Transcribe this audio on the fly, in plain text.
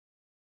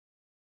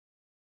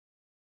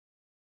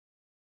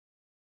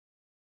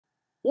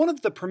One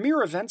of the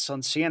premier events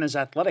on Siena's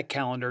athletic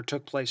calendar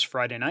took place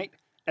Friday night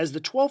as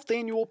the 12th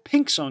annual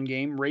Pink Zone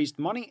game raised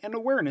money and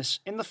awareness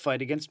in the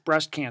fight against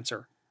breast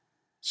cancer.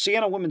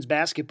 Siena women's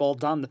basketball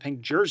donned the pink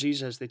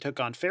jerseys as they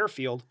took on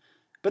Fairfield,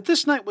 but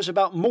this night was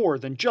about more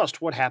than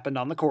just what happened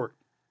on the court.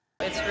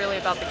 It's really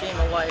about the game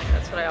of life.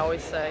 That's what I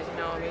always say.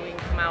 We can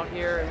come out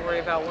here and worry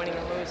about winning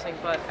and losing,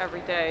 but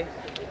every day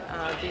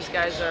these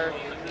guys are,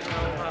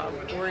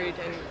 worried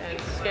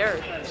and scared,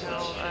 in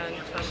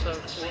terms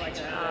of,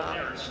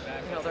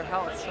 their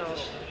health. So,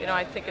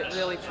 I think it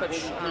really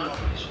puts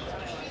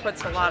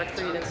a lot of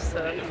credence to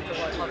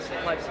what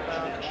life's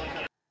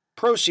about.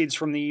 Proceeds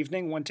from the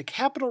evening went to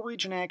Capital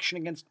Region Action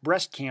Against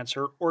Breast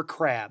Cancer, or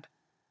CRAB.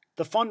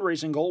 The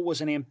fundraising goal was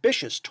an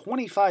ambitious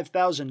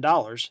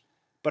 $25,000,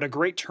 but a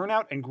great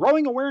turnout and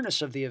growing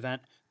awareness of the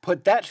event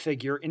put that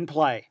figure in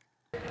play.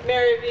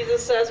 Mary Visa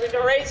says we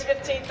can raise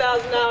 $15,000.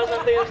 I'm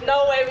thinking there's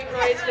no way we can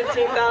raise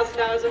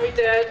 $15,000, and we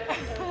did.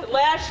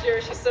 Last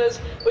year she says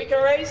we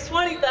can raise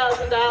 $20,000,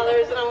 and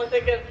I'm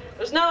thinking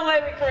there's no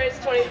way we can raise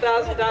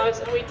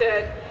 $20,000, and we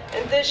did.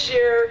 And this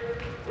year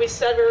we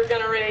said we were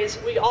going to raise.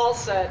 We all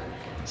said.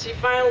 She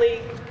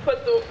finally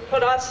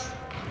put us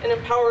and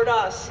empowered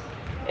us.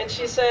 And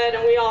she said,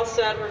 and we all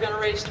said, we're going to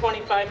raise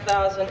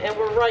 $25,000, and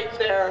we're right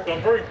there. So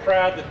I'm very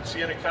proud that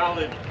Siena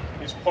College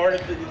is part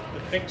of the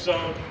Pink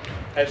Zone,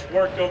 has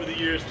worked over the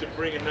years to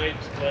bring a night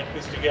like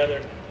this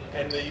together,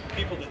 and the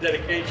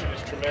dedication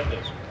is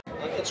tremendous.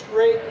 It's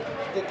great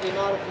that the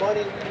amount of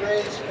money we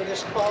raise for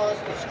this cause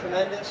is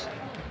tremendous.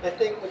 I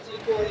think what's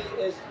equally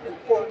as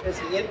important is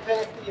the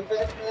impact the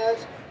event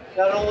has,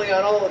 not only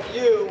on all of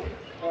you,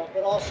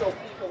 but also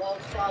people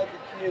outside the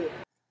community.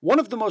 One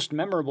of the most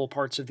memorable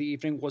parts of the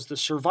evening was the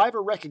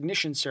Survivor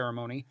Recognition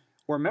Ceremony,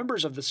 where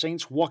members of the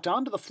Saints walked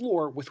onto the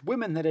floor with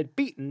women that had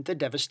beaten the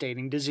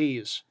devastating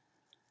disease.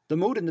 The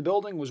mood in the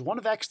building was one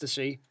of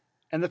ecstasy,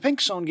 and the Pink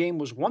Zone game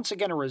was once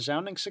again a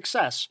resounding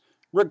success,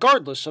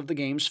 regardless of the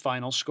game's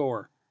final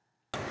score.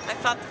 I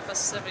thought the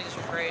festivities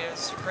were great. It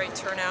was a great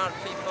turnout of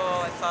people.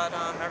 I thought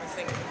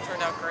everything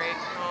turned out great.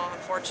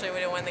 Unfortunately, we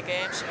didn't win the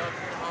game, so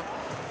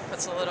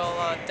puts a little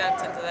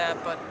dent into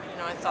that. But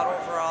I thought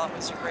overall it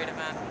was a great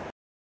event.